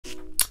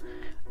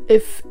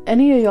If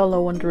any of y'all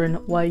are wondering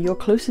why you're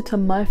closer to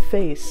my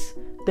face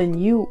than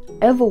you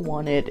ever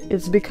wanted,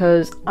 it's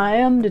because I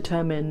am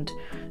determined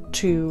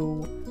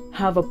to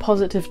have a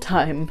positive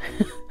time.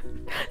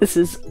 This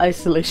is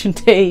isolation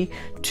day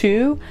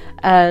 2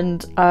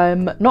 and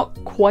I'm not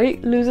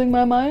quite losing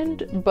my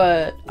mind,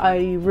 but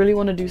I really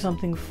want to do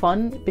something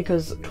fun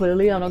because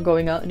clearly I'm not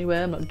going out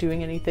anywhere, I'm not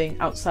doing anything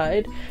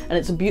outside, and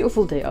it's a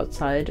beautiful day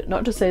outside.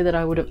 Not to say that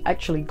I would have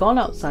actually gone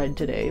outside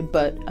today,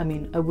 but I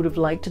mean, I would have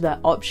liked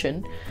that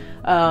option.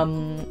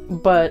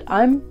 But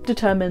I'm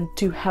determined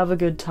to have a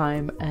good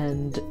time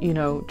and, you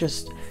know,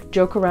 just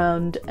joke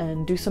around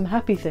and do some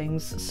happy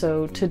things.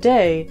 So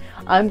today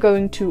I'm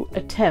going to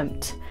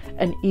attempt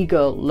an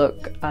EGirl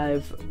look.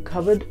 I've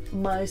covered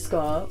my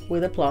scar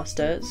with a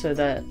plaster so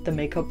that the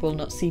makeup will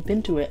not seep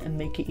into it and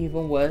make it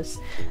even worse,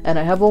 and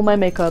I have all my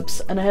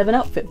makeups and I have an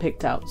outfit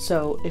picked out.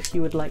 So if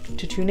you would like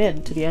to tune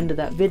in to the end of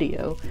that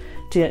video,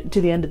 to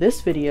the end of this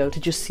video to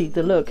just see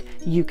the look,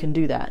 you can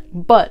do that.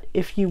 But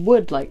if you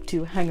would like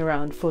to hang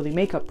around for the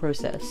makeup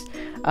process,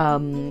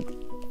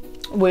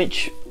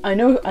 which I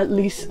know at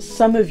least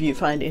some of you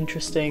find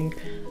interesting,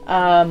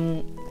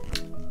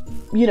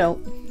 you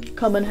know,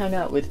 come and hang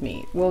out with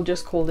me. We'll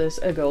just call this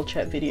a girl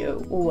chat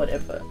video or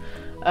whatever.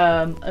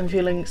 I'm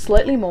feeling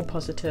slightly more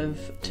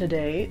positive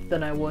today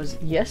than I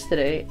was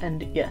yesterday,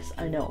 and yes,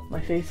 I know, my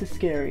face is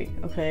scary,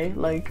 okay?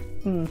 Like,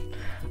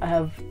 I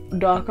have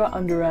darker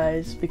under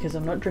eyes because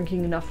I'm not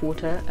drinking enough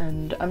water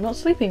and I'm not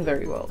sleeping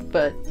very well,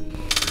 but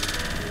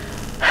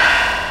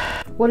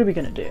what are we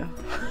gonna do?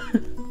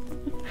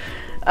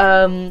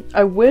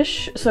 I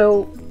wish,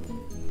 so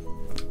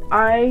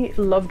I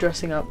love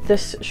dressing up.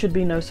 This should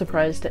be no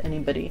surprise to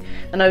anybody.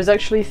 And I was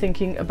actually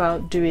thinking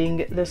about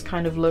doing this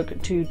kind of look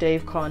to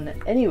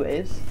DaveCon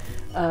anyways,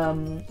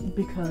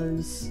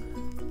 because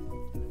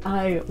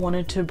I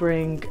wanted to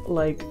bring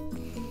like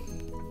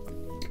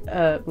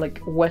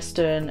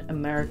Western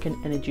American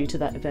energy to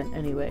that event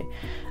anyway.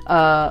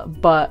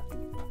 But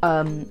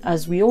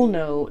as we all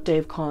know,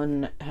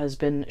 DaveCon has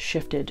been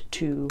shifted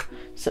to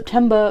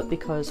September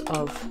because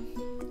of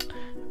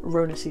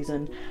Rona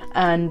season,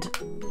 and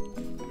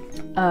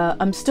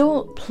I'm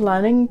still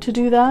planning to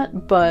do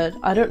that, but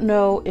I don't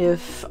know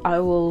if I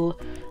will,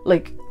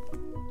 like,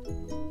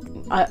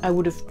 I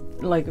would have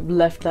like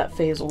left that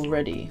phase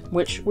already,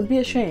 which would be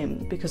a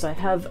shame because I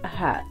have a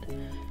hat,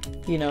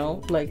 you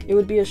know, like it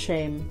would be a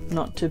shame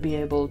not to be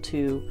able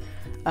to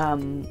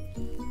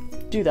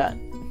do that.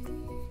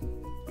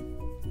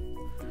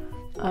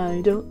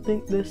 I don't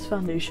think this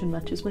foundation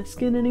matches my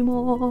skin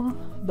anymore,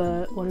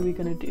 but what are we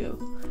gonna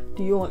do?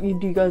 Do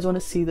you guys want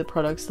to see the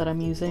products that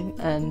I'm using,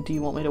 and do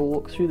you want me to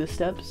walk through the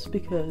steps?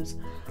 Because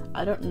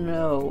I don't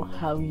know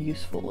how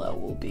useful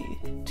that will be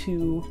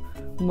to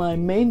my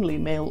mainly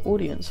male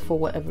audience for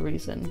whatever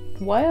reason.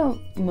 Why are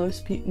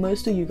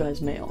most of you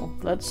guys male?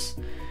 That's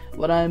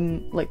what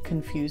I'm like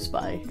confused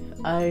by.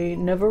 I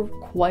never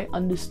quite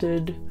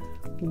understood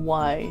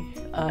why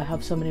I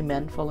have so many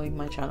men following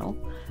my channel,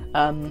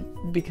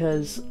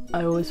 because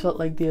I always felt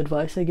like the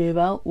advice I gave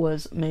out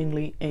was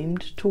mainly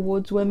aimed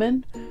towards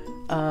women.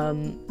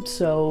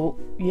 So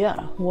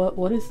yeah,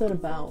 what is that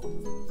about?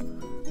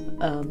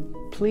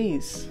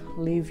 Please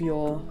leave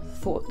your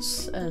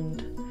thoughts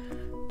and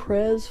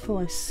prayers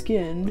for my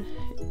skin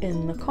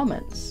in the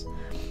comments.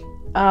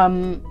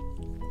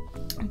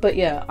 But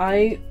yeah,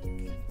 I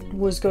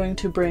was going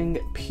to bring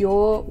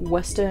pure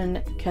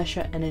Western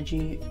Kesha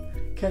energy,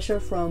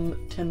 Kesha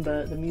from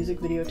Timber, the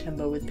music video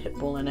Timber with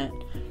Pitbull in it.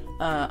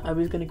 I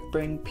was going to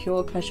bring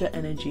pure Kesha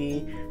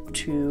energy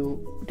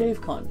to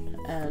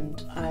DaveCon,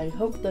 and I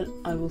hope that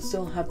I will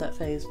still have that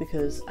phase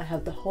because I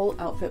have the whole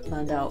outfit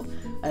planned out.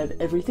 I have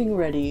everything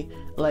ready.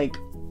 Like,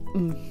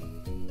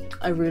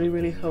 I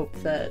really hope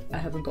that I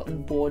haven't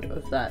gotten bored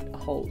of that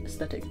whole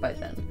aesthetic by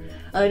then,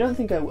 and I don't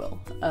think I will.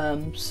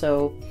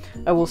 So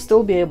I will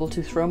still be able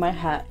to throw my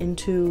hat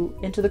into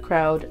the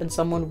crowd and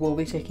someone will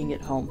be taking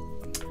it home.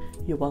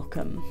 You're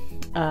welcome.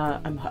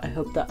 I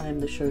hope that I'm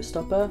the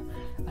showstopper.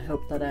 I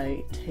hope that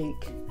I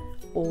take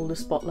all the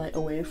spotlight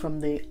away from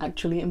the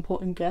actually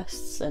important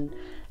guests, and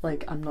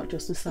like I'm not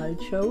just a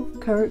sideshow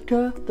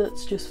character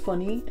that's just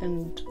funny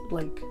and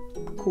like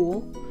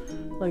cool.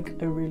 Like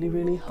I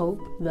really hope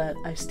that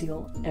I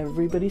steal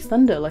everybody's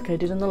thunder like I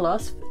did in the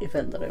last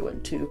event that I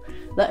went to.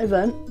 That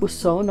event was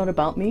so not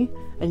about me,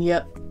 and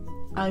yet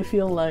I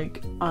feel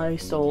like I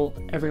stole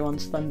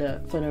everyone's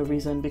thunder for no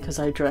reason because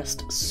I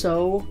dressed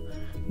so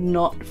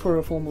not for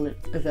a formal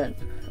event.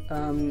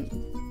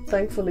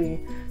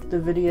 Thankfully, the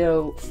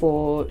video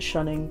for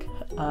shunning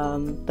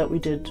that we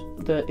did,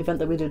 the event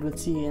that we did with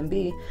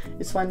CEMB,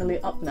 is finally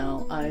up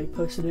now. I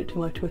posted it to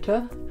my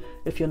Twitter.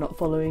 If you're not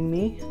following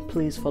me,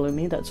 please follow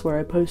me. That's where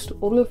I post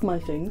all of my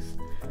things.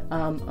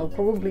 I'll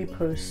probably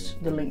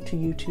post the link to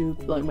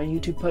YouTube, like my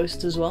YouTube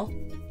posts as well,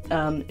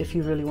 if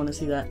you really want to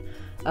see that.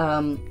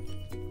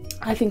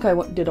 I think I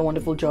did a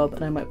wonderful job,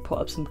 and I might put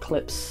up some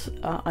clips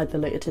either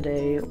later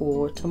today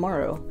or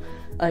tomorrow.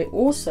 I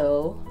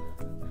also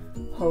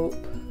hope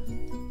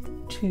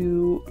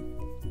to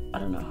I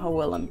don't know how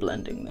well I'm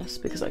blending this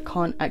because I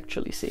can't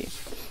actually see.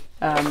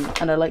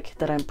 And I like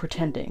that I'm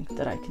pretending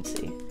that I can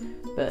see,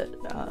 but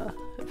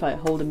if I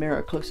hold a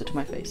mirror closer to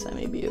my face, I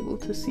may be able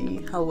to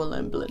see how well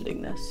I'm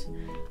blending this.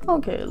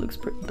 Okay, it looks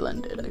pretty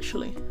blended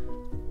actually,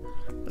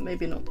 but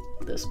maybe not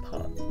this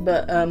part.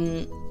 But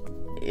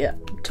yeah,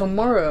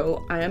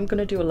 tomorrow I am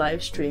gonna do a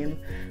live stream,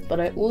 but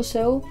I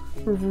also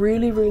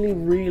really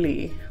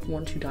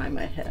want to dye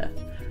my hair.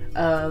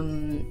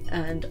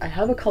 And I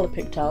have a color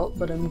picked out,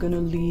 but I'm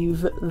gonna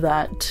leave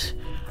that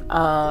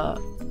a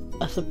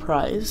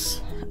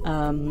surprise.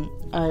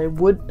 I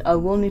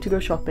will need to go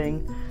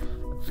shopping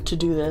to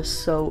do this,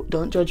 so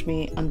don't judge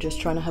me. I'm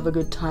just trying to have a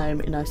good time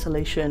in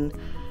isolation.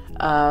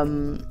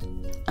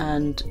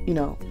 And you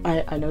know,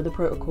 I know the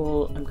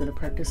protocol. I'm gonna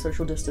practice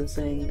social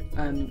distancing.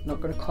 I'm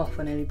not gonna cough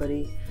on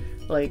anybody.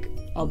 Like,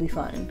 I'll be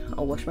fine.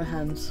 I'll wash my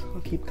hands.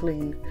 I'll keep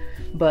clean.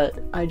 But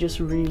I just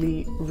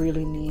really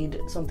need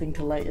something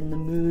to lighten the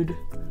mood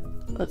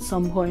at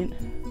some point.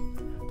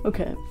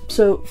 Okay,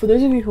 so for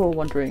those of you who are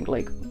wondering,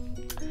 like,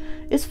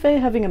 is Faye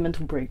having a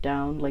mental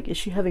breakdown? Like, is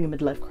she having a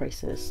midlife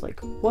crisis? Like,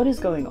 what is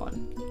going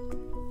on?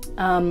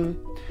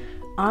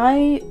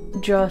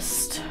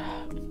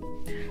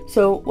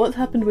 So what's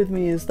happened with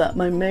me is that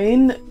my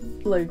main,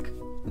 like,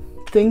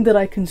 thing that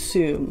I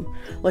consume,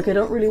 like, I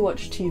don't really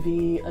watch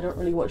TV, I don't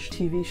really watch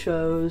TV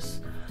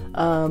shows.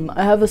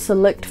 I have a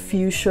select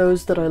few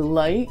shows that I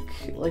like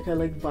I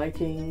like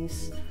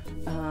Vikings.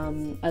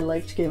 I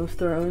liked Game of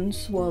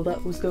Thrones while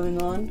that was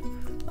going on.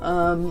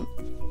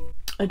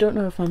 I don't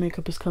know if my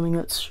makeup is coming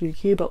out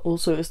streaky, but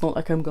also it's not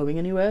like I'm going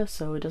anywhere,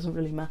 so it doesn't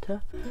really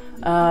matter.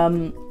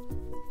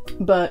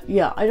 But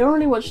yeah, I don't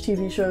really watch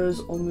TV shows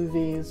or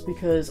movies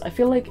because I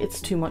feel like it's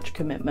too much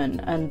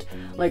commitment, and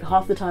like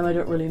half the time I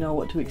don't really know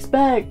what to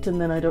expect, and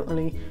then I don't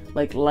really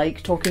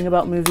like talking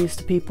about movies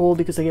to people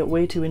because I get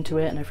way too into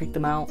it and I freak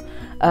them out.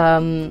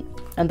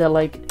 And they're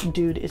like,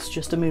 dude, it's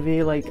just a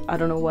movie, like, I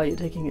don't know why you're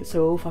taking it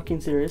so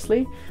fucking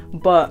seriously.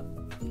 But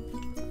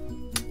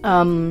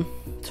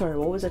sorry,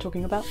 what was I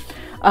talking about?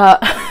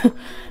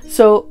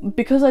 So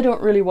because I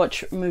don't really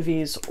watch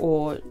movies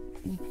or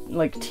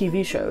like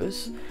TV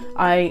shows,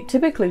 I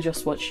typically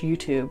just watch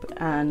YouTube,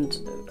 and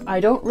I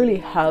don't really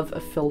have a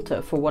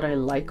filter for what I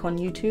like on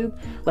YouTube.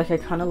 Like, I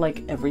kind of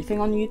like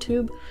everything on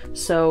YouTube.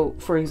 So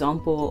for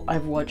example,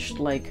 I've watched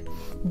like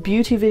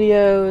beauty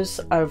videos,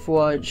 I've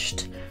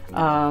watched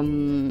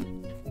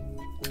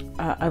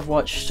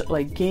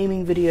like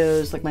gaming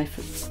videos. Like my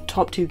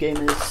top two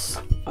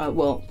gamers,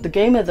 well, the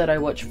gamer that I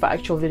watch for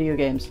actual video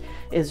games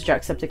is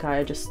Jacksepticeye.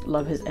 I just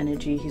love his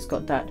energy. He's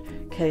got that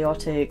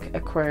chaotic,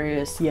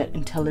 Aquarius yet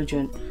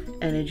intelligent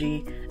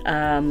energy.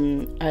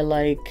 I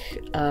like,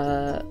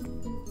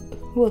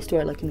 who else do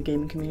I like in the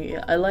gaming community?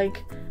 I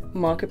like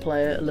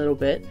Markiplier a little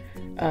bit.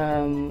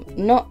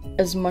 Not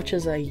as much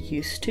as I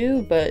used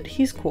to, but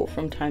he's cool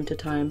from time to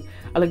time.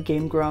 I like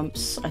Game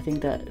Grumps. I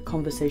think that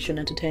conversation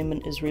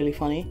entertainment is really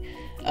funny.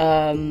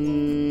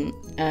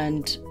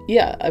 And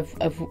yeah,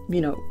 I've you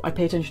know, I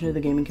pay attention to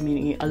the gaming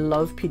community. I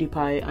love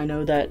PewDiePie. I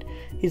know that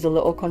he's a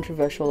little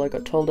controversial. I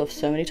got told off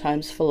so many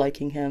times for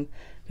liking him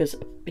because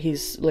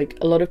he's like,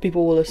 a lot of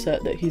people will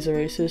assert that he's a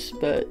racist,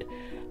 but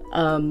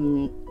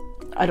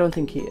I don't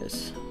think he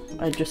is.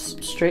 I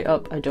just straight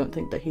up, I don't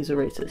think that he's a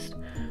racist.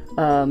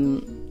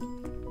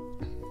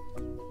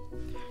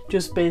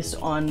 Just based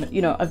on,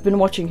 you know, I've been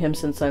watching him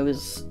since I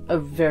was a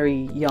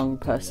very young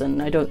person.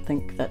 I don't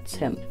think that's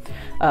him.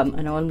 I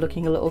know I'm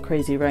looking a little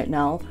crazy right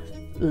now.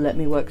 Let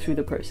me work through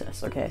the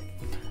process, okay?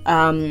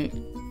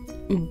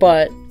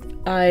 But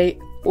I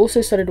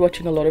also started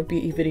watching a lot of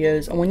beauty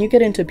videos, and when you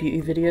get into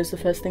beauty videos, the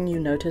first thing you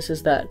notice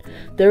is that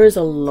there is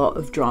a lot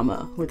of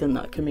drama within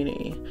that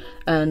community.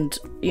 And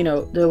you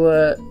know, there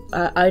were,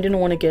 I didn't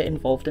want to get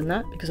involved in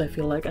that because I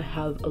feel like I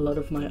have a lot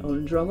of my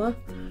own drama,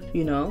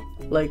 you know,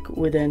 like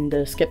within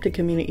the skeptic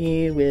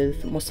community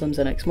with Muslims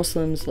and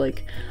ex-Muslims.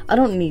 Like, I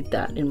don't need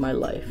that in my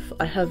life.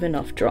 I have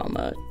enough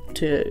drama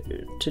to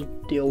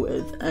deal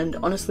with, and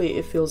honestly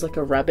it feels like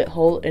a rabbit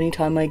hole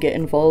anytime I get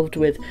involved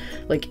with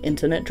like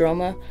internet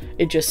drama.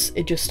 It just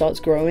starts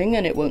growing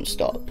and it won't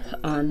stop,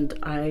 and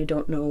I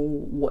don't know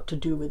what to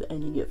do with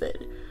any of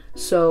it.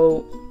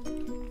 So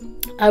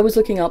I was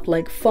looking up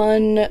like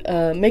fun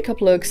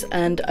makeup looks,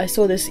 and I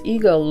saw this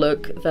EGirl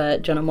look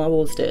that Jenna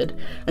Marbles did.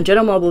 And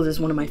Jenna Marbles is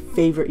one of my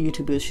favorite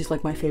YouTubers. She's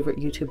like my favorite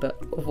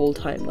YouTuber of all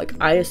time. Like,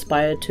 I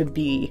aspire to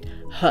be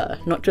her,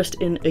 not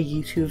just in a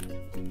YouTube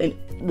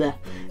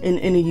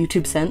in a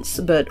YouTube sense,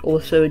 but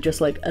also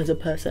just like as a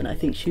person. I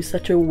think she's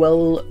such a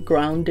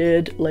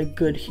well-grounded, like,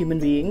 good human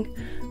being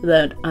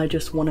that I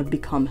just want to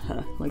become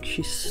her. Like,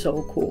 she's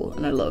so cool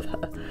and I love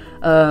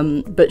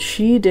her. But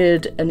she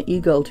did an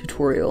EGirl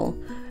tutorial,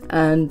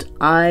 and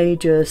I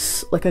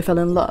just, like, I fell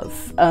in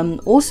love.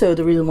 Also,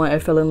 the reason why I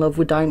fell in love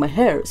with dyeing my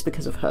hair is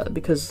because of her,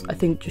 because I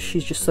think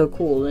she's just so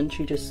cool, and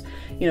she just,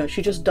 you know,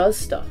 she just does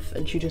stuff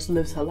and she just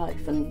lives her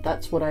life, and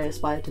that's what I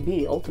aspire to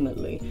be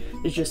ultimately.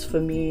 It's just for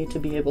me to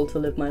be able to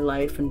live my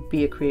life and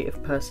be a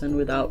creative person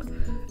without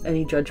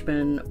any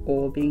judgment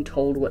or being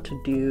told what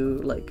to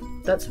do. Like,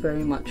 that's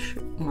very much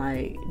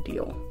my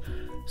deal.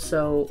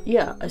 So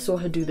yeah, I saw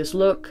her do this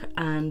look,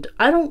 and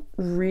I don't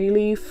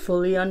really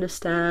fully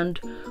understand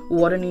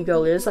what an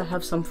e-girl is. I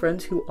have some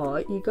friends who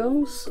are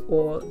e-girls,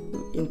 or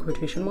in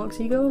quotation marks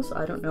e-girls,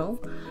 I don't know,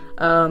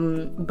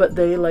 but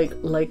they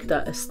like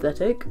that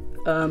aesthetic,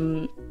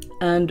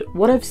 and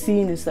what I've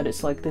seen is that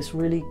it's like this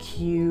really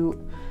cute,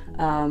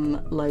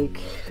 like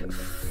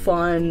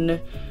fun,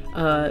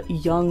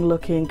 young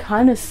looking,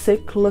 kind of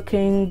sick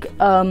looking,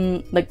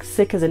 like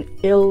sick as an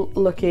ill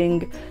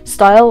looking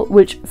style,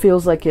 which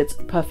feels like it's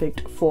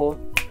perfect for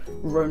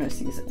Rona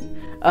season.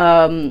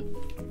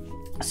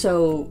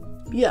 So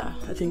yeah,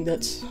 I think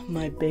that's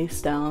my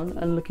base down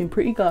and looking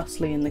pretty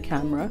ghastly in the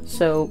camera,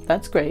 so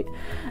that's great.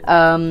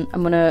 I'm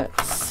gonna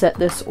set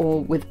this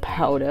all with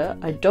powder.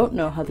 I don't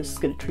know how this is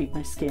gonna treat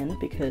my skin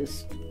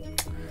because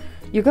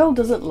your girl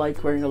doesn't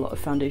like wearing a lot of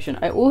foundation.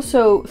 I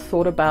also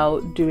thought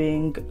about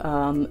doing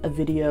a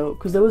video,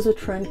 because there was a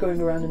trend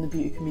going around in the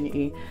beauty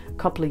community a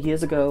couple of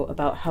years ago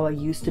about how I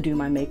used to do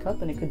my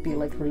makeup, and it could be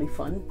like really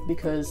fun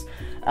because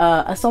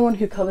as someone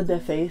who covered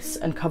their face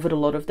and covered a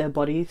lot of their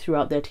body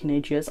throughout their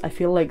teenage years, I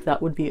feel like that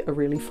would be a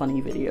really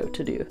funny video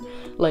to do.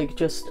 Like,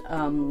 just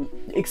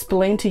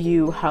explain to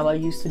you how I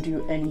used to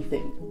do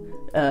anything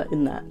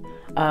in that.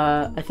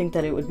 I think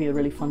that it would be a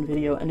really fun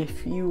video, and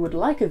if you would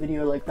like a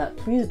video like that,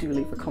 please do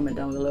leave a comment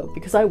down below,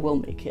 because I will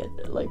make it.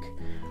 Like,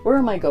 where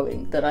am I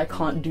going that I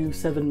can't do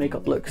 7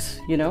 makeup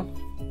looks, you know?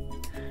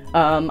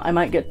 I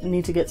might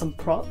need to get some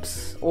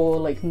props, or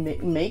like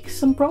make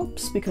some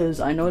props,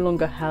 because I no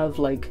longer have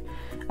like,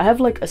 I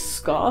have like a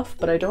scarf,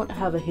 but I don't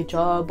have a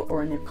hijab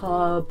or a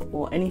niqab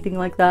or anything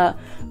like that.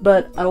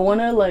 But I want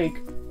to like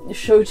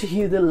show to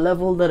you the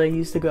level that I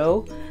used to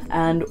go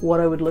and what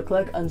I would look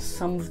like, and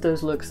some of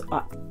those looks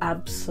are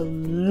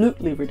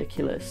absolutely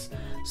ridiculous.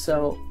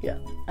 So yeah,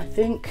 I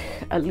think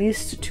at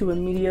least to a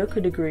mediocre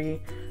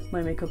degree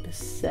my makeup is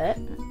set,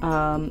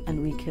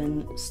 and we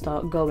can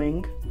start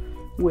going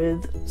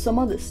with some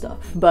other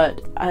stuff.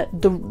 But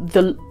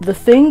the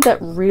thing that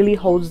really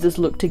holds this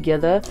look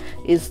together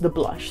is the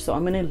blush, so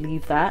I'm gonna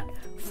leave that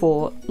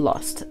for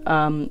last.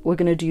 We're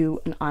gonna do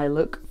an eye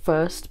look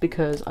first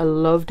because I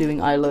love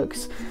doing eye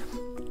looks.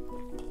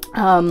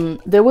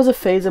 There was a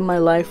phase in my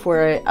life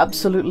where I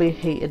absolutely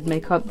hated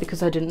makeup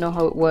because I didn't know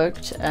how it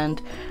worked,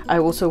 and I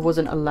also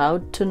wasn't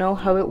allowed to know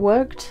how it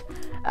worked.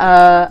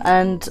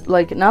 And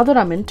like, now that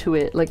I'm into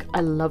it, like,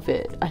 I love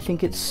it. I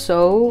think it's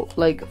so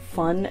like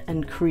fun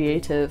and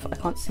creative. I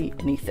can't see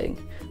anything.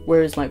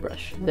 Where is my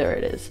brush? There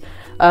it is.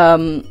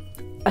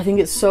 I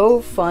think it's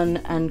so fun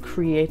and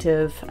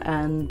creative,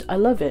 and I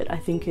love it. I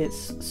think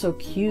it's so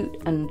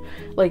cute, and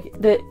like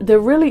there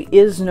really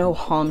is no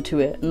harm to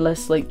it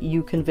unless like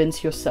you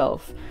convince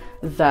yourself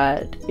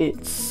that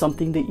it's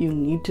something that you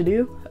need to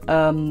do.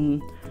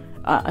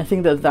 I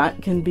think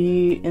that can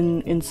be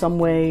in some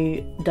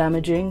way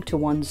damaging to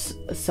one's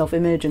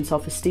self-image and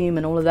self-esteem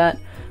and all of that,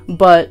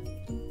 but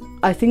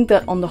I think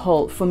that on the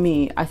whole, for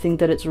me, I think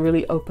that it's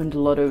really opened a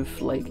lot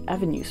of like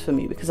avenues for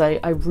me, because I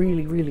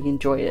really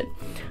enjoy it.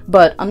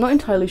 But I'm not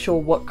entirely sure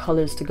what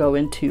colors to go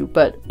into,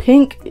 but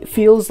pink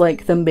feels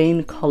like the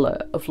main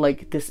color of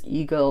like this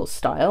e-girl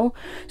style.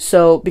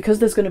 So because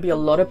there's going to be a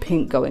lot of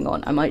pink going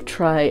on, I might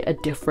try a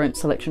different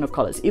selection of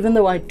colors, even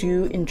though I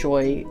do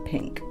enjoy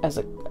pink as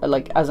an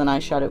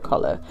eyeshadow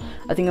color.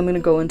 I think I'm going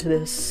to go into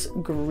this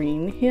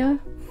green here.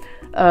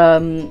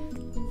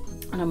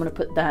 And I'm going to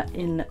put that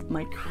in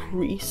my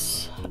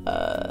crease,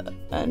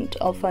 and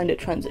I'll find a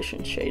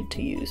transition shade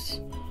to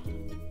use.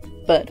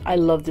 But I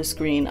love this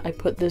green. I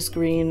put this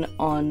green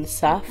on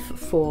Saf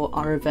for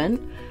our event,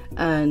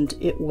 and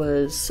it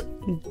was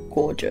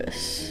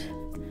gorgeous.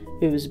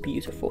 It was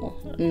beautiful,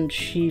 and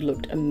she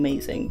looked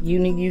amazing.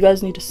 You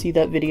guys need to see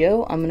that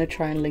video. I'm going to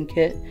try and link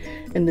it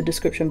in the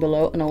description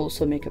below, and I'll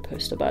also make a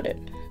post about it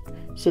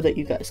so that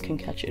you guys can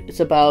catch it.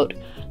 It's about,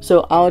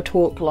 so our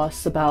talk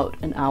lasts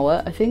about an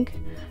hour, I think.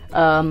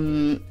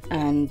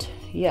 And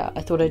yeah,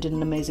 I thought I did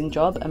an amazing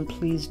job, and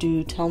please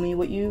do tell me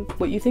what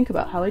you think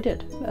about how I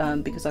did,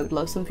 because I would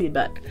love some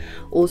feedback.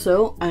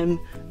 Also,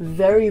 I'm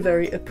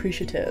very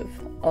appreciative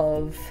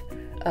of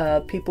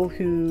people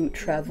who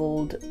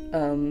traveled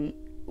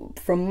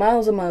from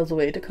miles and miles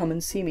away to come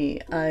and see me.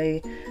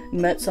 I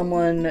met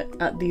someone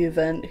at the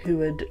event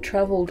who had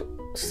traveled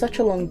such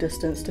a long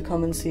distance to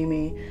come and see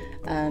me,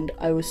 and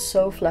I was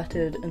so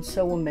flattered and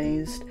so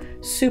amazed.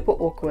 Super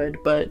awkward,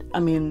 but I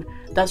mean,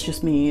 that's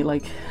just me,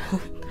 like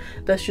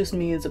that's just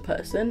me as a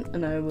person,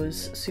 and I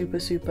was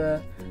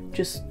super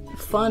just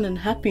fun and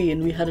happy,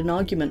 and we had an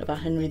argument about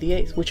Henry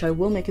VIII, which I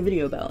will make a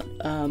video about.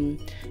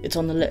 It's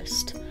on the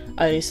list.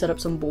 I set up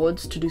some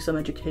boards to do some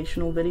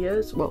educational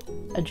videos, well,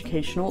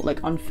 educational, like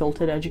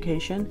unfiltered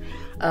education,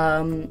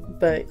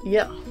 but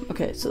yeah.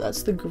 Okay, so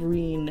that's the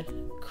green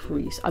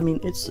crease. I mean,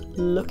 it's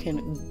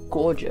looking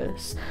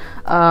gorgeous.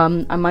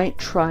 I might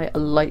try a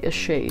lighter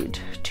shade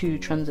to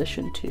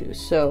transition to,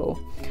 so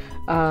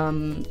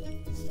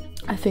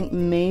I think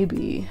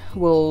maybe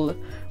we'll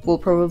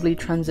probably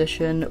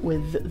transition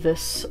with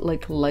this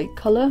like light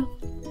color,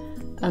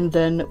 and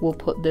then we'll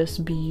put this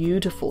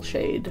beautiful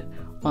shade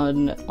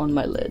on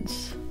my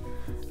lids.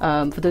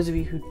 For those of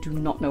you who do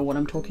not know what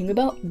I'm talking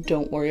about,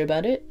 don't worry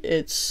about it.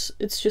 It's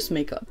just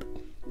makeup.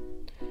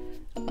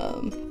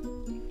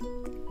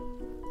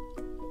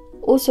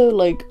 Also,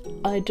 like,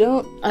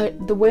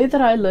 the way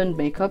that I learned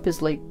makeup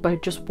is like by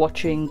just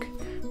watching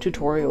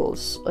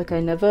tutorials. Like, I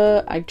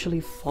never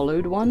actually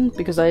followed one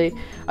because I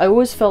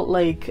always felt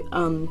like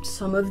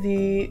some of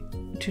the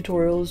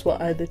tutorials were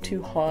either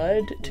too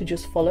hard to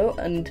just follow,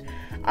 and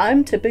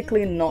I'm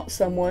typically not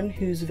someone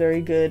who's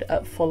very good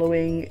at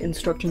following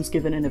instructions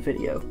given in a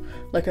video.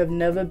 Like, I've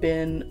never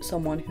been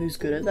someone who's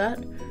good at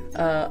that.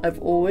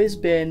 I've always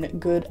been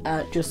good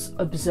at just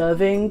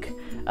observing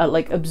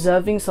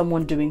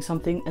someone doing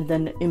something and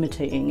then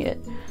imitating it.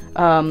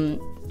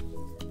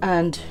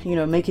 And, you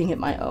know, making it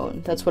my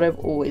own. That's what I've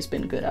always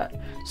been good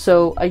at.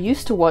 So I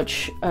used to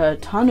watch a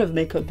ton of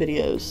makeup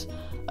videos,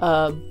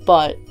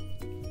 but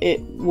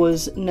it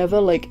was never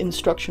like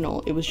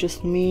instructional. It was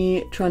just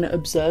me trying to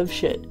observe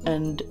shit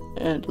and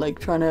like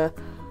trying to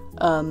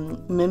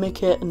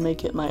mimic it and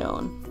make it my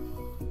own.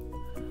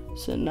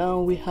 So now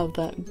we have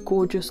that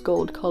gorgeous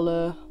gold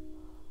color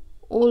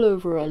all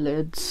over our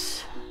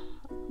lids.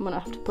 I'm gonna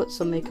have to put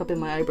some makeup in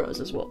my eyebrows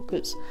as well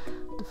because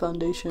the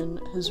foundation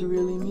has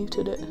really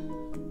muted it.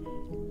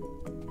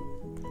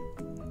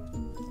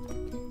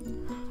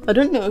 I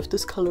don't know if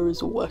this color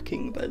is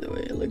working, by the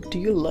way. Like, do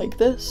you like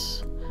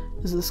this?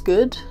 Is this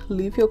good?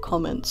 Leave your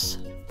comments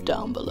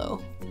down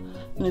below.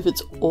 And if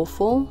it's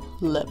awful,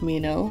 let me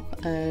know,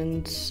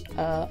 and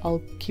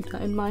I'll keep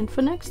that in mind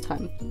for next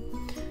time.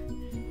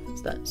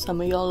 Is that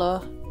some of y'all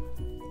are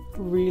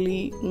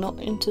really not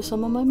into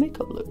some of my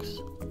makeup looks.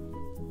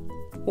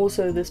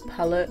 Also, this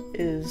palette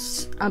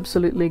is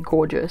absolutely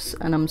gorgeous,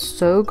 and I'm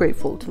so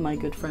grateful to my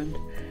good friend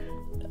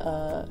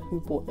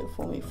who bought it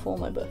for me for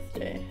my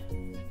birthday.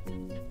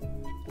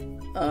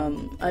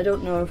 I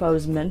don't know if I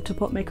was meant to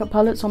put makeup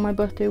palettes on my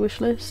birthday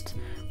wish list,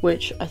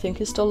 which I think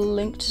is still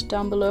linked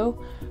down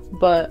below,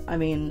 but I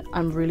mean,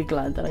 I'm really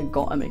glad that I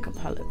got a makeup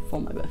palette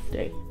for my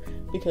birthday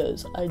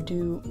because I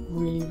do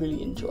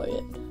really enjoy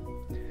it.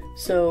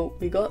 So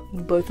we got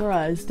both our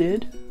eyes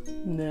did,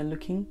 and they're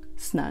looking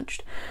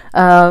snatched,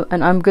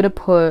 and I'm gonna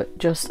put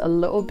just a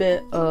little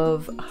bit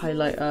of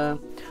highlighter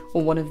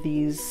or one of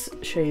these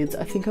shades.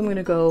 I think I'm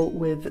gonna go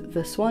with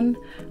this one.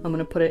 I'm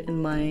gonna put it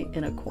in my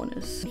inner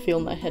corners. I feel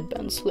my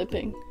headband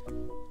slipping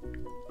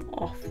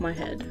off my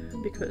head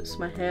because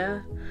my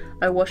hair,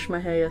 I washed my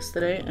hair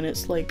yesterday and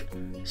it's like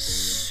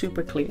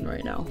super clean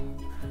right now,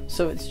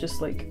 so it's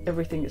just like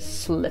everything is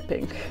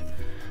slipping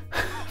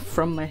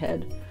from my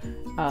head.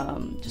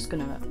 Just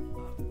gonna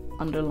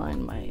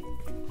underline my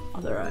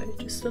other eye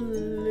just a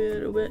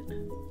little bit.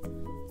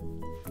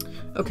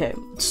 Okay,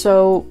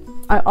 so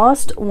I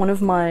asked one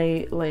of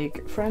my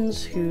like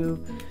friends who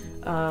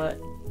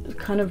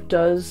kind of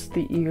does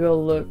the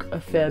EGirl look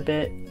a fair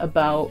bit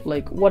about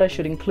like what I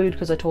should include,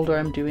 because I told her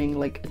I'm doing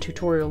like a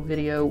tutorial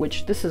video,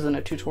 which this isn't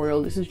a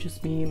tutorial, this is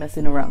just me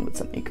messing around with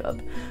some makeup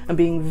and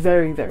being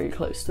very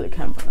close to the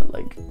camera,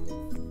 like,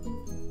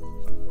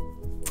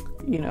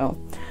 you know.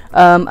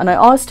 And I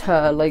asked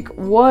her like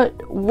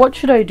what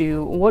should I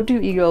do, what do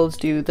e-girls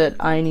do that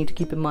I need to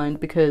keep in mind,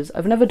 because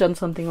I've never done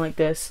something like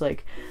this.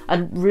 Like,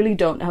 I really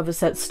don't have a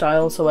set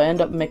style, so I end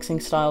up mixing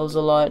styles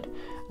a lot.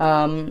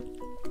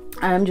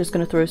 I'm just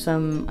gonna throw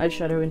some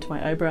eyeshadow into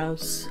my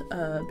eyebrows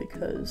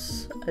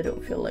because I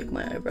don't feel like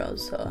my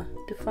eyebrows are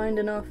defined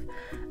enough,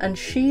 and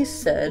she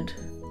said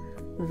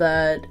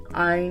that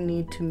I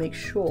need to make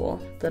sure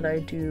that I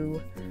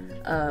do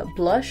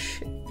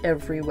blush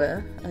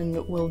everywhere, and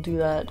we'll do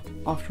that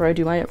after I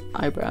do my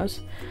eyebrows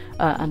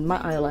and my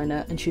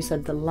eyeliner. And she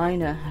said the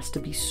liner has to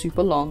be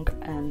super long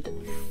and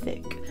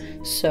thick,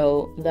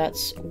 so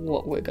that's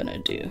what we're gonna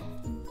do.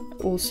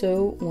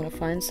 Also want to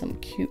find some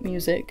cute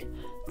music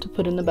to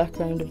put in the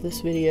background of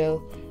this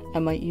video. I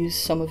might use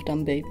some of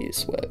Dan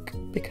Baby's work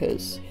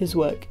because his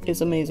work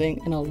is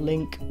amazing, and I'll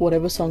link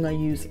whatever song I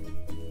use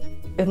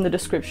in the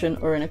description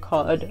or in a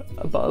card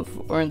above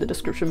or in the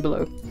description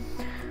below.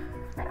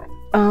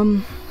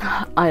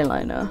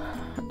 Eyeliner.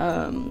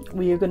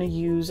 We are going to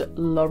use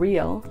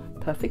L'Oreal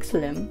Perfect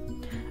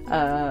Slim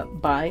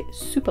by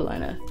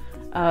Superliner.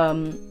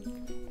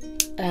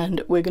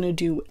 And we're going to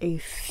do a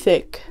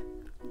thick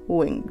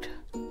winged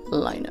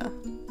liner.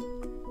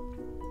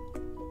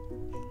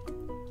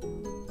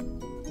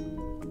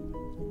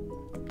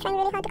 Trying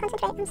really hard to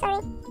concentrate, I'm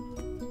sorry.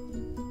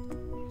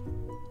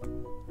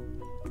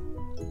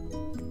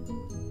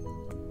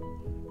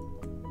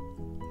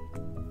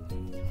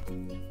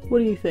 What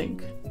do you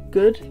think?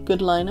 Good?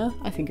 Good liner?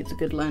 I think it's a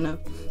good liner.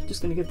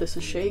 Just gonna give this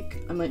a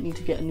shake. I might need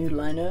to get a new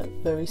liner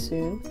very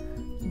soon,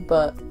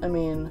 but I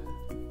mean,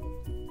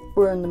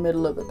 we're in the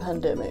middle of a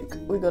pandemic.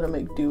 We gotta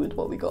make do with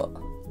what we got.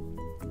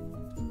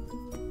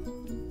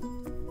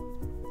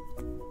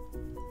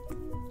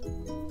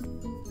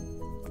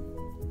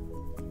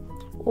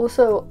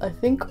 Also, I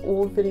think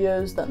all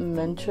videos that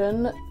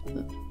mention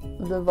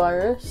the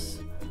virus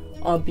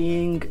are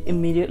being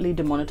immediately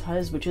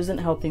demonetized, which isn't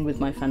helping with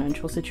my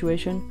financial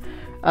situation.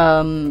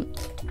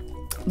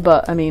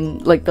 But I mean,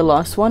 like the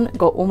last one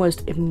got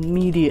almost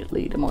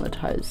immediately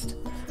demonetized.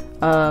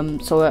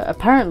 So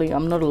apparently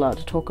I'm not allowed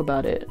to talk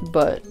about it,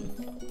 but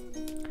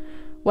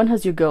when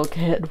has your girl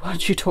cared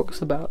what she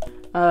talks about?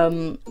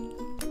 I'm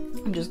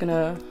just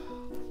gonna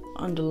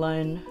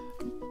underline,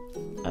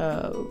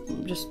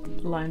 just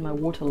line my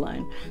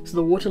waterline. So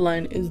the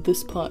waterline is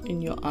this part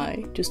in your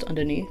eye, just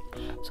underneath.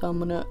 So I'm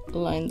gonna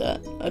line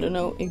that. I don't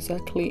know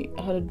exactly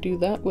how to do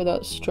that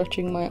without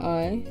stretching my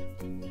eye.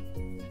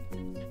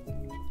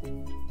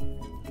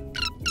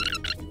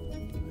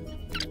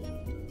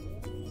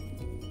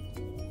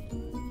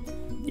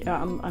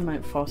 Yeah, I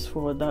might fast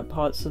forward that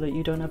part so that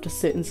you don't have to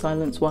sit in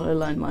silence while I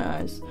line my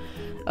eyes.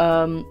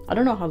 I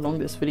don't know how long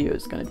this video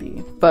is gonna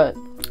be, but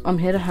I'm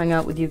here to hang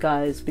out with you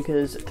guys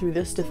because through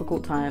this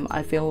difficult time,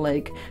 I feel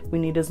like we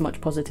need as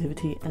much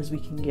positivity as we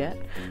can get.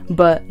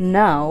 But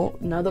now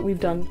that we've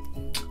done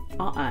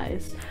our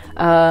eyes,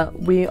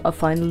 we are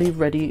finally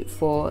ready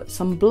for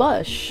some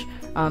blush.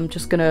 I'm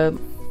just gonna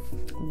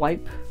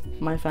wipe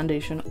my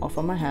foundation off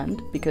on my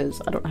hand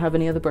because I don't have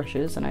any other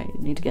brushes and I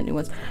need to get new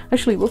ones.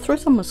 Actually, we'll throw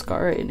some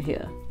mascara in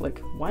here. Like,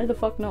 why the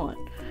fuck not?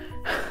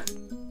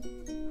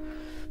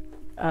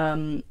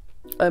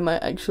 I might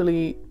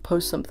actually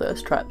post some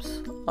thirst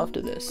traps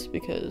after this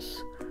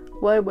because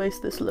why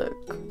waste this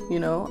look? You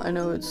know, I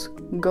know it's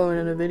going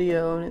in a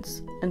video and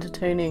it's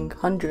entertaining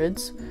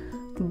hundreds,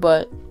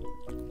 but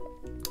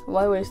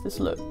why waste this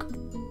look?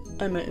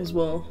 I might as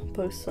well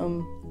post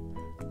some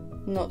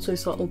not so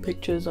subtle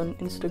pictures on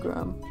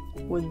Instagram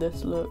with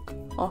this look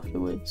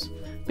afterwards.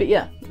 But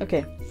yeah,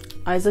 okay,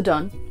 eyes are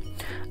done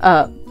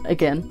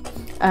again,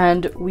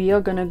 and we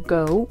are gonna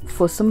go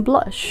for some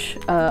blush.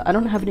 I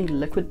don't have any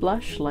liquid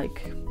blush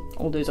like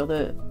all those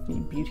other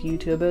beauty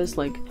YouTubers.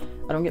 Like,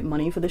 I don't get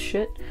money for this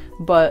shit,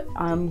 but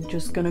I'm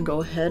just gonna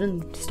go ahead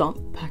and start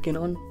packing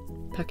on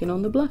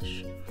the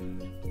blush.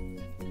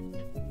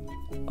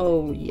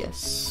 Oh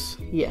yes,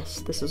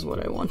 this is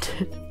what I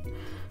wanted.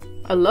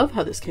 I love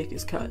how this cake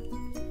is cut,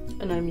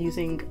 and I'm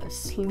using a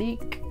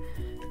sleek,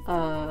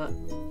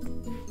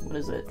 what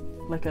is it?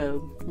 Like a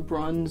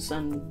bronze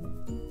and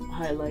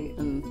highlight,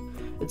 and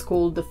it's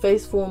called the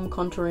Face Form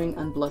Contouring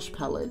and Blush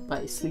Palette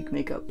by Sleek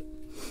Makeup.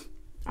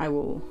 I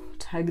will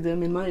tag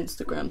them in my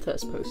Instagram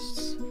thirst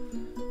posts.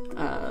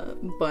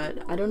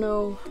 But I don't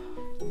know,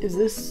 is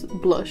this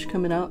blush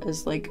coming out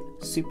as like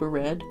super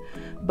red?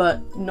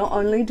 But not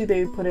only do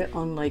they put it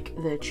on like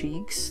their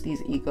cheeks,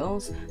 these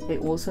e-girls, they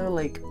also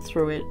like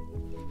throw it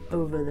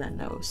over their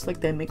nose.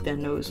 Like, they make their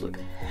nose look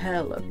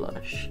hella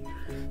blush.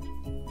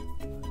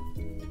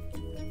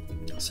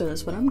 So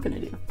that's what I'm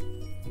gonna do.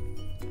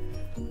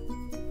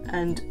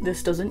 And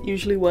this doesn't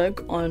usually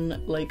work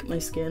on like my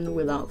skin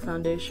without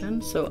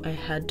foundation, so I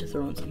had to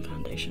throw on some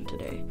foundation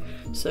today.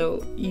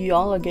 So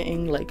y'all are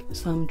getting like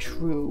some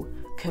true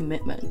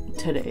commitment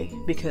today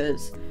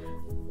because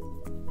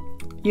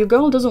your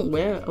girl doesn't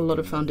wear a lot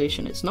of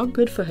foundation. It's not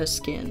good for her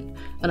skin,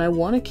 and I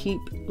want to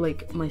keep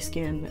like my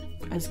skin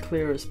as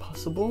clear as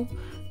possible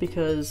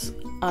because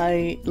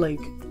I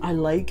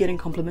like getting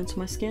compliments on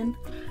my skin.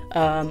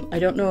 I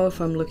don't know if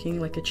I'm looking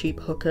like a cheap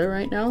hooker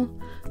right now,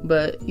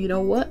 but you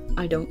know what?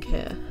 I don't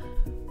care.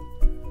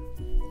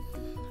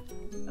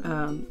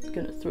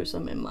 Gonna throw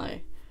some in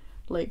my,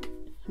 like,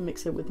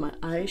 mix it with my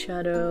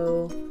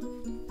eyeshadow.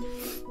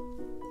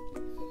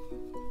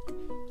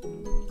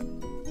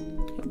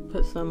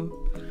 Put some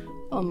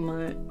on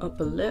my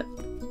upper lip.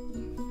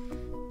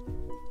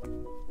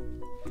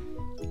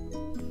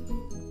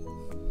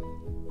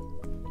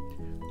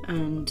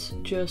 And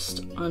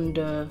just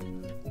under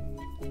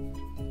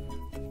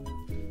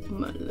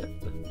my lip.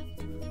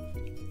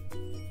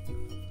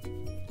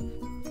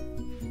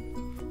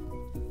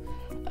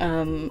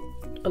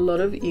 A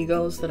lot of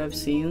e-girls that I've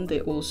seen, they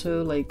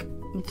also like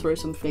throw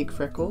some fake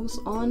freckles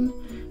on,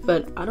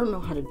 but I don't know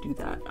how to do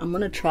that. I'm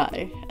gonna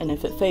try, and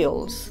if it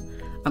fails,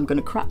 I'm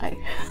gonna cry.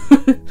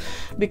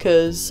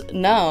 Because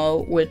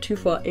now we're too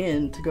far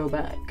in to go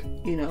back,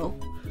 you know?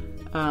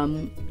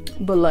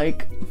 But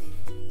like,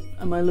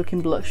 am I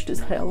looking blushed as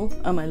hell?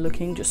 Am I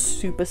looking just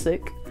super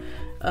sick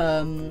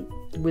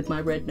with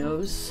my red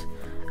nose?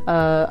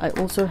 I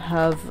also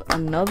have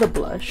another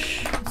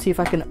blush. See if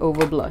I can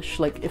over blush,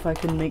 like if I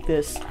can make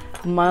this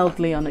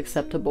mildly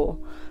unacceptable.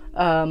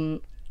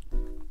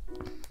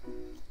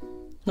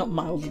 Not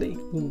mildly,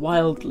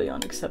 wildly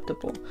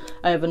unacceptable.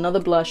 I have another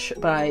blush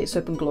by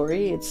Soap &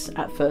 Glory. It's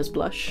At First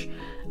Blush.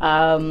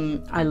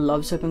 I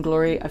love Soap &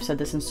 Glory. I've said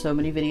this in so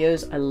many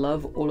videos. I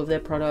love all of their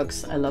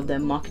products. I love their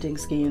marketing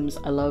schemes.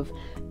 I love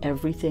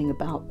everything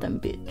about them,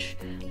 bitch.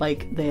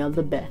 Like, they are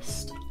the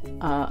best.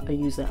 I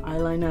use their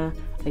eyeliner.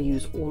 I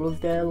use all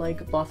of their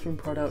like bathroom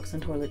products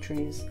and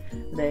toiletries.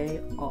 They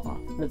are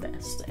the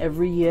best.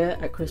 Every year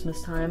at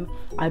Christmas time,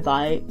 I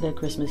buy their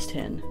Christmas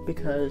tin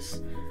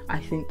because I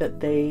think that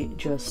they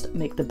just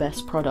make the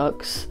best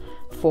products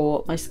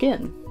for my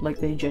skin. Like,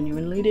 they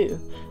genuinely do.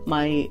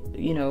 My,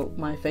 you know,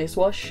 my face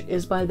wash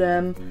is by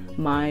them,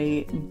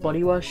 my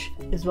body wash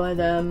is by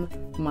them,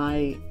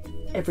 my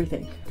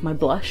everything, my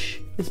blush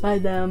is by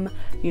them,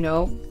 you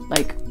know,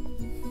 like,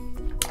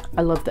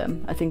 I love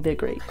them. I think they're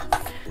great.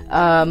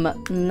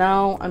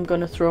 Now I'm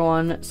gonna throw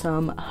on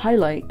some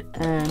highlight,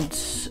 and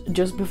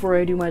just before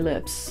I do my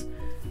lips,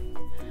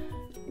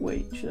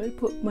 wait, should I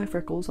put my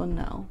freckles on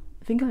now?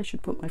 I think I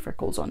should put my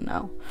freckles on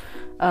now.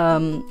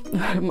 I'm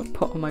gonna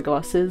put on my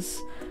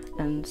glasses,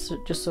 and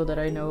just so that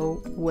I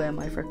know where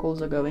my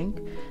freckles are going.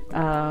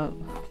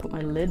 Put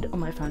my lid on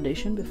my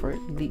foundation before it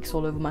leaks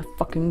all over my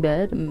fucking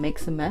bed and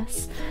makes a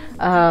mess.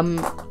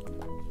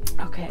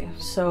 Okay,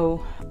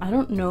 so I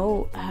don't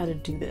know how to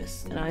do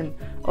this, and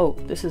oh,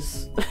 this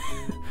is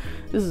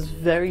this is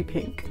very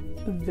pink,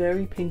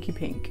 very pinky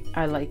pink.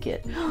 I like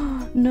it.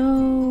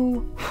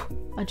 No,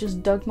 I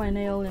just dug my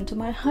nail into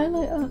my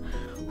highlighter.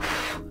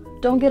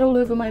 Don't get all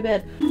over my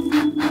bed.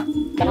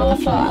 Get on the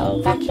floor,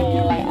 I'll vacuum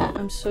you later.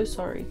 I'm so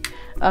sorry.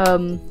 I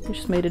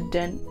just made a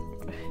dent.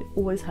 It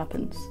always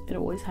happens. It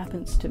always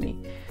happens to me.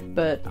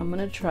 But I'm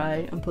gonna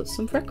try and put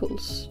some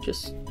freckles.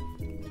 Just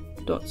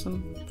dot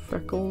some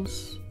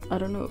freckles. I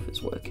don't know if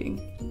it's working.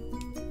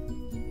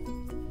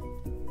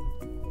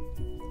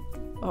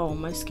 Oh,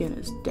 my skin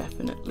is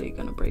definitely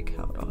gonna break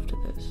out after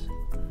this.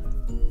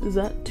 Is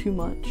that too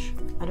much?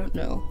 I don't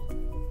know.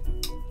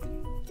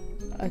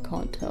 I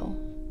can't tell.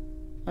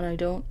 And I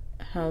don't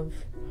have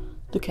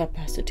the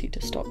capacity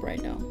to stop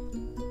right now.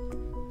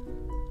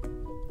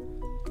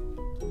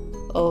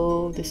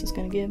 Oh, this is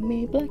gonna give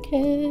me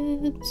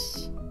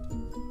blackheads.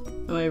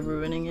 Am I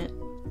ruining it?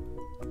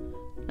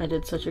 I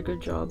did such a good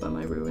job. Am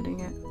I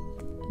ruining it?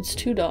 It's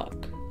too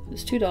dark.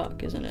 It's too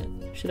dark, isn't it?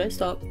 Should I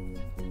stop?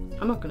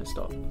 I'm not gonna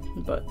stop,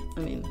 but I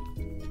mean,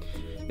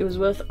 it was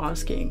worth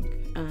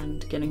asking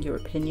and getting your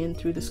opinion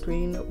through the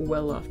screen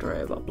well after I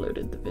have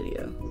uploaded the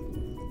video.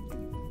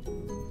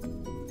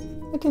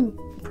 I can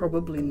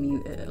probably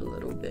mute it a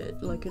little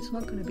bit. Like, it's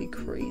not gonna be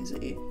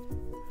crazy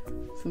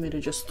for me to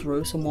just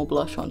throw some more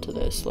blush onto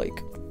this.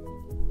 Like,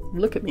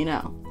 look at me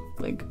now.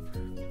 Like,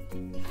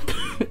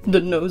 the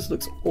nose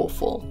looks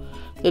awful.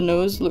 The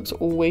nose looks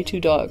way too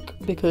dark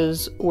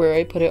because where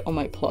I put it on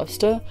my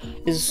plaster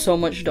is so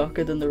much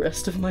darker than the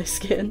rest of my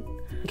skin.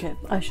 Okay,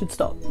 I should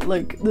stop.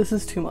 Like, this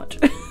is too much.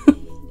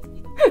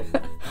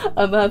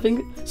 I'm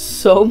having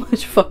so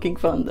much fucking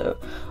fun though.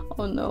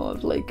 Oh no,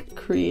 I've like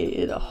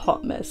created a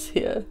hot mess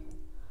here.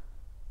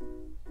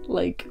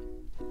 Like,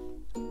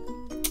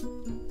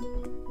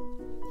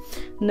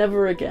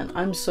 never again.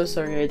 I'm so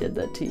sorry I did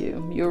that to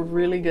you. You're a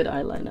really good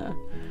eyeliner.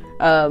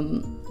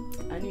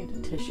 I need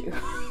a tissue.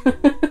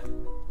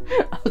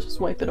 I'll just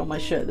wipe it on my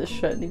shirt. This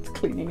shirt needs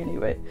cleaning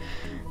anyway.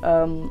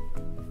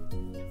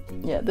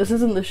 Yeah, this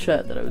isn't the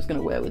shirt that I was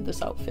gonna wear with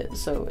this outfit,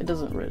 so it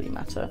doesn't really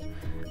matter.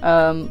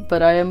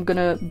 But I am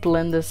gonna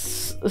blend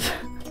this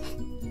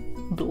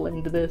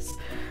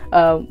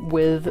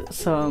with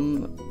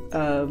some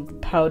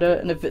powder,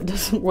 and if it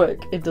doesn't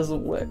work, it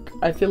doesn't work.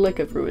 I feel like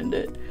I've ruined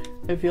it.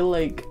 I feel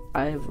like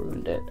I have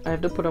ruined it. I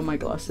have to put on my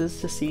glasses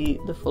to see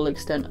the full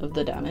extent of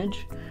the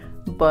damage,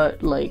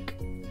 but like,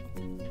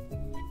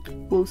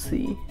 we'll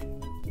see.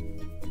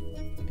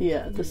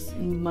 Yeah,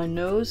 my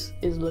nose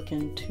is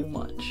looking too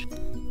much.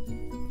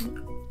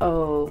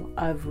 Oh,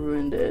 I've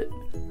ruined it.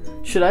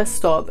 Should I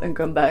stop and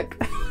come back?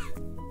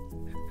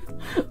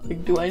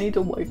 Like, do I need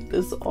to wipe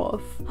this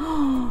off?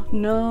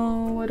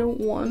 No, I don't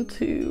want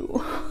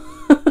to.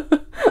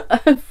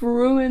 I've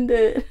ruined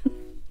it.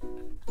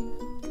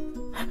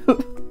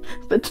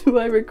 But do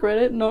I regret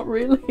it? Not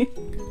really.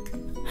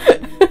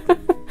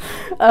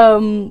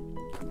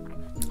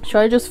 Should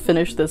I just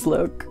finish this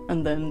look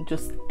and then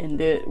just end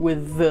it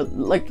with the,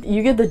 like,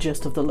 you get the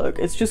gist of the look.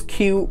 It's just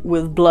cute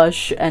with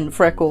blush and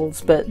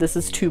freckles, but this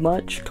is too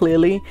much,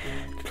 clearly.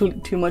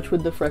 Too much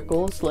with the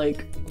freckles.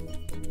 Like,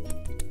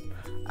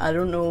 I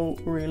don't know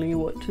really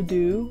what to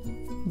do,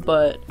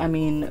 but I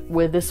mean,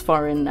 we're this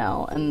far in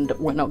now and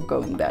we're not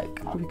going back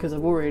because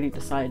I've already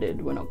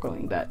decided we're not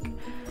going back.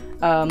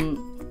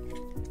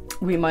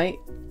 We might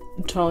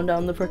tone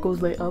down the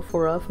freckles later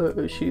for our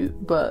photo shoot,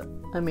 but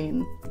I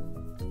mean,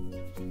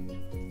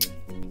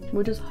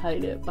 we'll just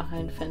hide it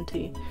behind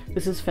Fenty.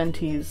 This is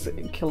Fenty's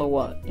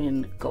Kilowatt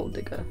in Gold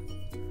Digger.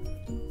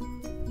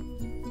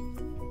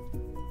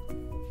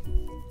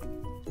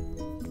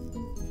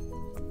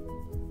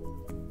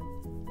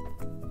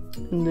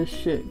 And this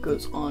shit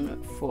goes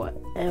on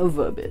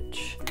forever,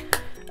 bitch.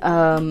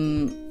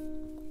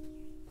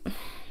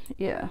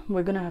 Yeah,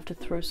 we're gonna have to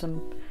throw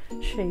some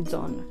shades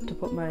on to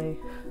put my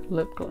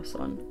lip gloss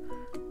on.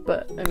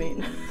 But, I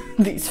mean,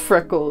 these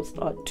freckles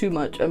are too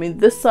much. I mean,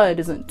 this side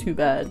isn't too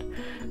bad,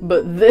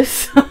 but this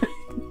side...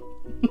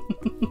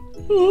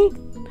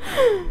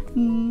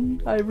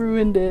 I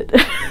ruined it.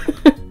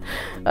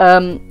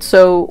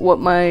 So what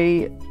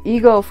my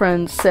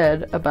e-girlfriend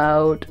said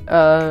about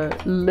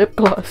lip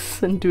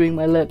gloss and doing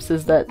my lips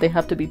is that they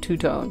have to be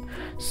two-tone.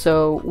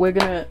 So we're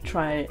gonna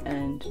try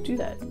and do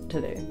that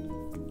today.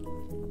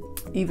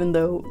 Even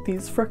though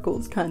these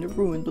freckles kind of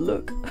ruined the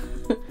look.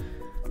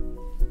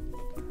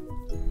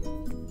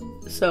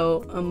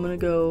 So I'm gonna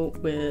go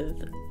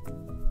with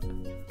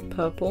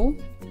purple.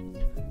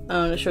 I'm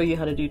gonna show you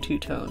how to do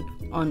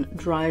two-tone on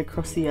dry,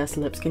 crusty ass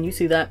lips. Can you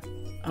see that?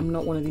 I'm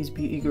not one of these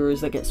beauty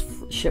gurus that gets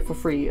shit for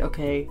free,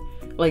 okay?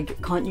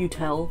 Like, can't you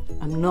tell?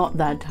 I'm not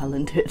that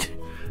talented.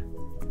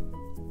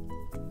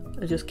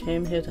 I just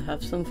came here to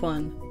have some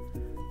fun,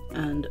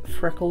 and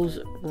freckles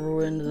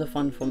ruined the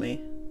fun for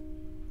me.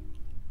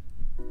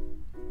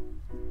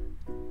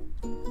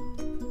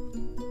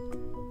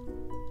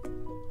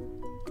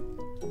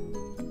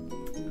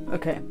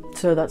 Okay,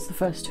 so that's the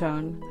first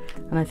tone,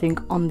 and I think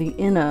on the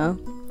inner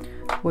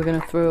we're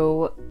gonna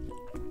throw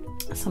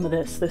some of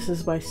this. This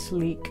is by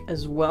Sleek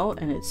as well,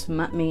 and it's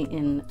Matte Me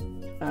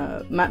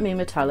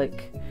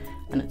Metallic,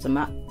 and it's a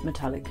matte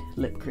metallic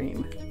lip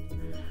cream.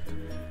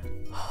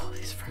 Oh,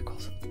 these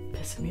freckles are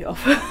pissing me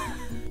off.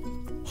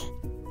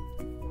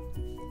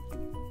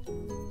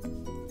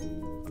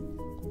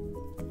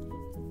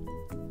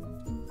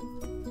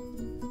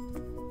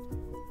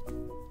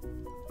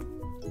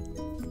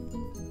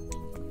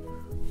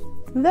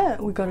 There,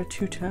 we got a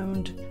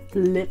two-toned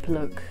lip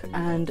look,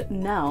 and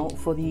now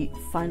for the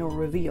final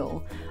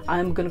reveal,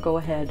 I'm gonna go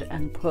ahead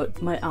and put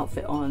my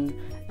outfit on,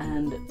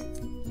 and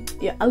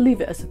yeah, I'll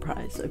leave it a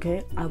surprise,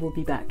 okay? I will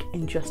be back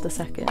in just a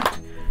second.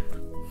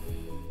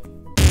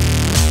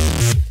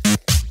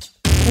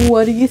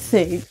 What do you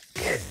think?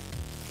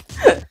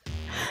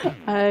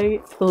 I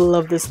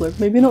love this look.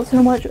 Maybe not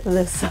so much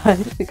this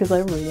side because I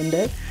ruined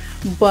it,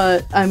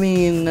 but I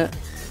mean,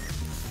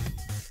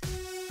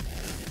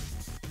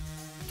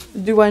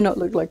 do I not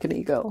look like an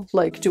e-girl?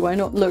 Like, do I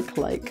not look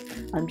like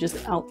I'm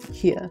just out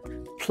here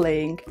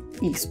playing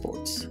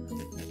esports?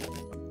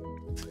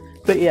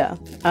 But yeah,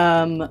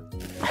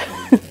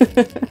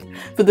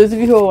 for those of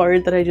you who are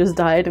worried that I just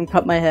dyed and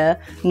cut my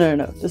hair, no,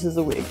 this is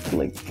a wig.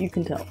 Like, you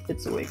can tell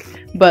it's a wig.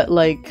 But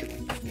like,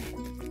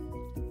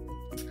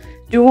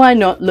 do I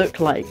not look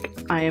like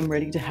I am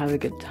ready to have a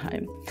good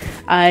time?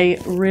 I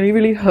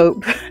really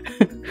hope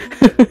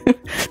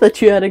that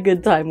you had a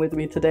good time with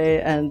me today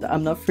and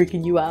I'm not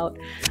freaking you out.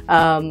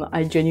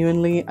 I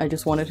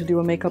just wanted to do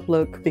a makeup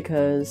look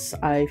because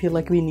I feel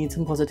like we need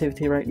some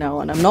positivity right now,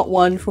 and I'm not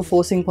one for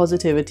forcing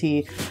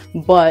positivity,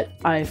 but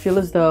I feel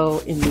as though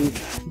in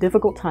these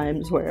difficult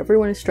times where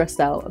everyone is stressed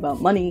out about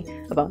money,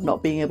 about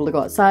not being able to go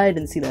outside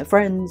and see their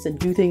friends and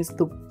do things,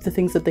 the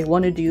things that they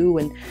want to do,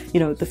 and you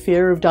know, the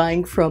fear of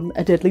dying from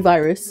a deadly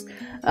virus,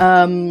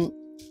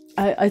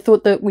 I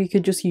thought that we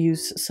could just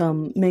use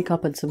some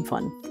makeup and some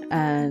fun.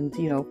 And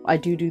you know, I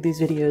do these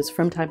videos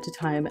from time to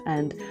time,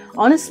 and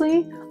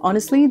honestly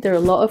they're a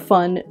lot of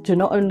fun to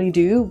not only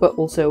do but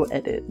also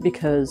edit,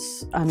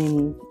 because I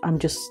mean, I'm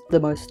just the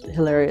most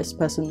hilarious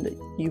person that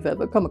you've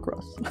ever come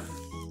across.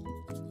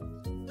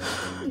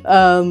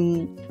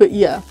 But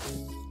yeah,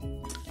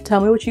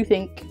 tell me what you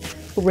think,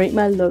 rate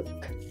my look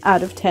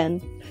out of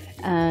 10.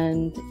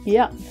 And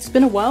yeah, it's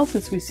been a while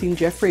since we've seen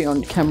Jeffrey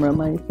on camera.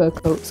 My fur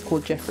coat's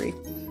called Jeffrey.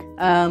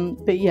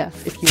 But yeah,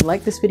 if you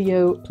like this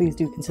video, please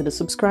do consider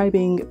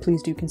subscribing,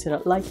 please do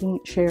consider liking,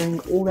 sharing,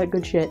 all that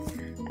good shit.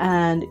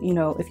 And you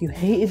know, if you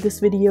hated this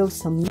video,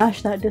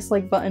 smash that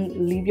dislike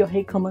button, leave your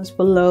hate comments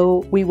below,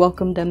 we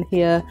welcome them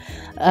here.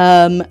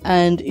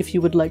 And if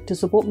you would like to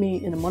support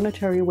me in a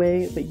monetary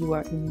way, but you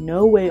are in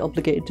no way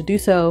obligated to do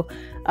so,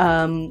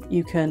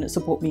 you can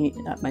support me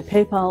at my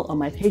PayPal, on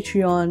my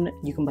Patreon.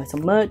 You can buy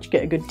some merch,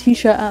 get a good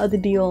t-shirt out of the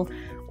deal,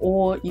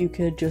 or you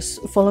could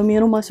just follow me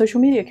on all my social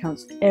media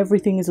accounts.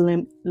 Everything is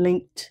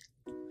linked.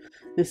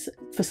 This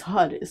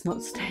facade is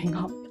not staying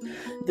up.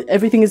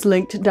 Everything is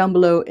linked down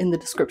below in the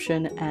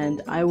description,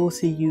 and I will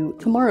see you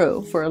tomorrow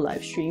for a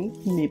live stream,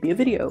 maybe a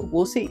video,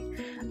 we'll see.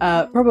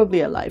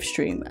 Probably a live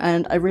stream,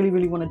 and I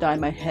really want to dye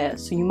my hair,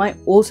 so you might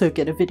also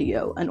get a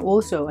video. And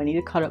also I need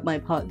to cut up my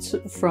parts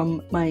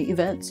from my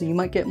event, so you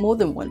might get more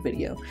than one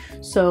video.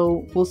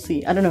 So we'll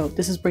see. I don't know,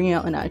 this is bringing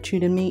out an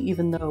attitude in me,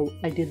 even though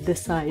I did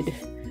this side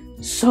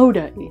so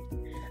dirty.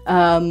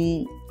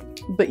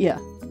 But yeah,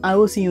 I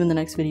will see you in the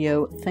next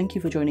video. Thank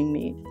you for joining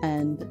me,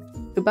 and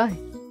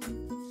goodbye.